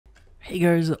Hey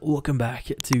guys, welcome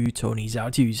back to Tony's How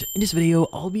To's. In this video,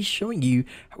 I'll be showing you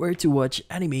where to watch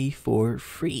anime for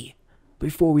free.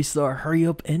 Before we start, hurry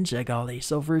up and check out the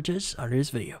software just under this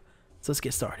video. So let's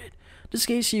get started. In this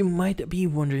case, you might be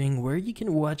wondering where you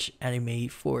can watch anime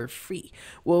for free.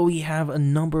 Well, we have a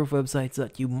number of websites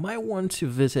that you might want to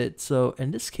visit. So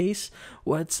in this case,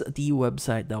 what's the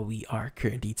website that we are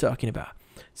currently talking about?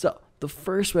 So the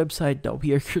first website that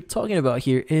we are talking about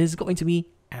here is going to be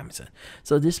Amazon.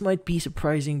 So this might be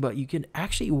surprising, but you can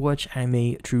actually watch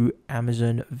anime through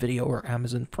Amazon Video or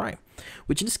Amazon Prime,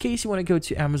 which in this case, you want to go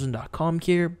to Amazon.com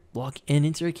here, log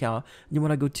into your account, and you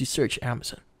want to go to search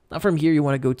Amazon. Now from here, you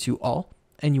want to go to all,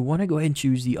 and you want to go ahead and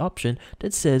choose the option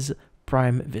that says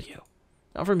Prime Video.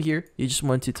 Now from here, you just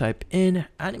want to type in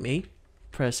anime,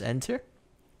 press enter.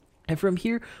 And from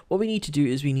here, what we need to do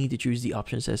is we need to choose the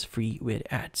option that says free with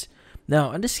ads.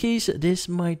 Now, in this case, this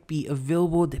might be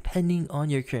available depending on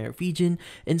your current region.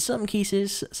 In some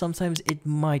cases, sometimes it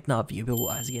might not be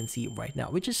available, as you can see right now,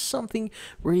 which is something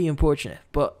really unfortunate.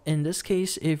 But in this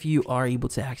case, if you are able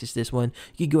to access this one,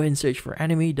 you can go ahead and search for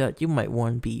anime that you might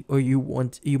want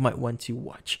you might want to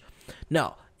watch.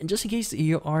 Now, and just in case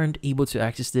you aren't able to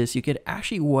access this, you can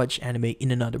actually watch anime in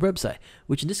another website,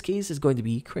 which in this case is going to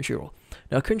be Crunchyroll.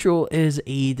 Now, Crunchyroll is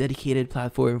a dedicated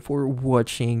platform for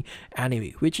watching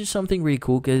anime, which is something really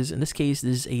cool because in this case,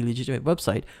 this is a legitimate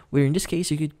website where in this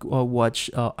case, you could watch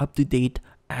up-to-date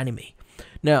anime.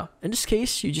 Now, in this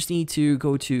case, you just need to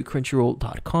go to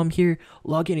crunchyroll.com here,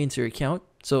 log into your account.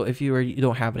 So if you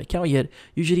don't have an account yet,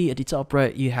 usually at the top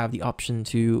right, you have the option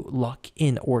to log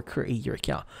in or create your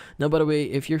account. Now, by the way,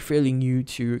 if you're fairly new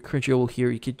to Crunchyroll here,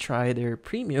 you could try their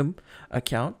premium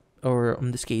account, or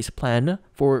in this case, plan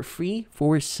for free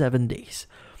for 7 days.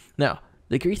 Now,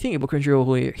 the great thing about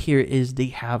Crunchyroll here is they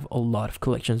have a lot of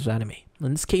collections of anime.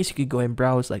 In this case, you could go and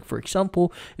browse, like for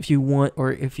example, if you want,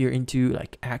 or if you're into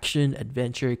like action,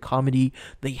 adventure, comedy,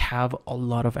 they have a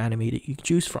lot of anime that you can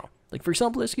choose from. Like for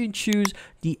example, let's go and choose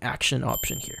the action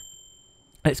option here.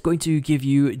 It's going to give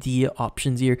you the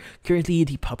options here. Currently,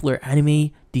 the popular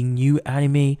anime, the new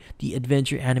anime, the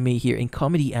adventure anime here, and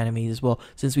comedy anime as well,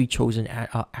 since we've chosen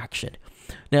action.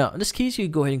 Now, in this case, you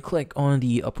go ahead and click on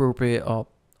the appropriate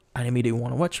anime that you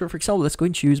want to watch. For example, let's go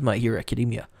and choose My Hero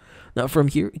Academia. Now, from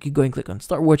here, you can go and click on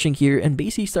Start Watching here, and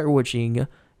basically start watching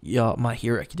My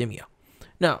Hero Academia.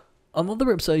 Now, another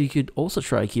website you could also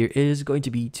try here is going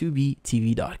to be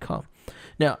tubetv.com.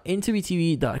 Now, in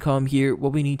tubetv.com here,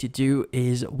 what we need to do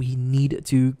is we need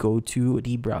to go to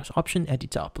the browse option at the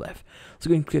top left. So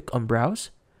go and click on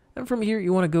browse. And from here,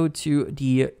 you want to go to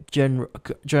the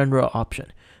genre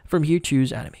option. From here,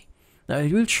 choose anime. Now,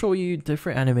 it will show you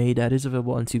different anime that is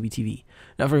available on tubetv.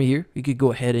 Now, from here, you could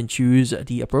go ahead and choose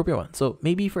the appropriate one. So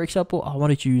maybe, for example, I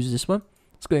want to choose this one.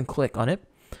 Let's go and click on it.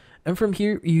 And from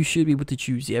here, you should be able to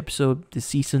choose the episode, the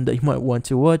season that you might want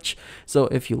to watch. So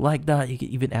if you like that, you can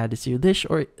even add this to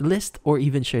your list or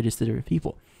even share this to different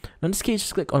people. Now, in this case,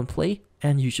 just click on play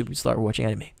and you should start watching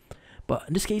anime. But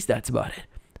in this case, that's about it.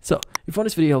 So if you found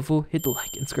this video helpful, hit the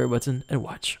like and subscribe button and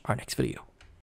watch our next video.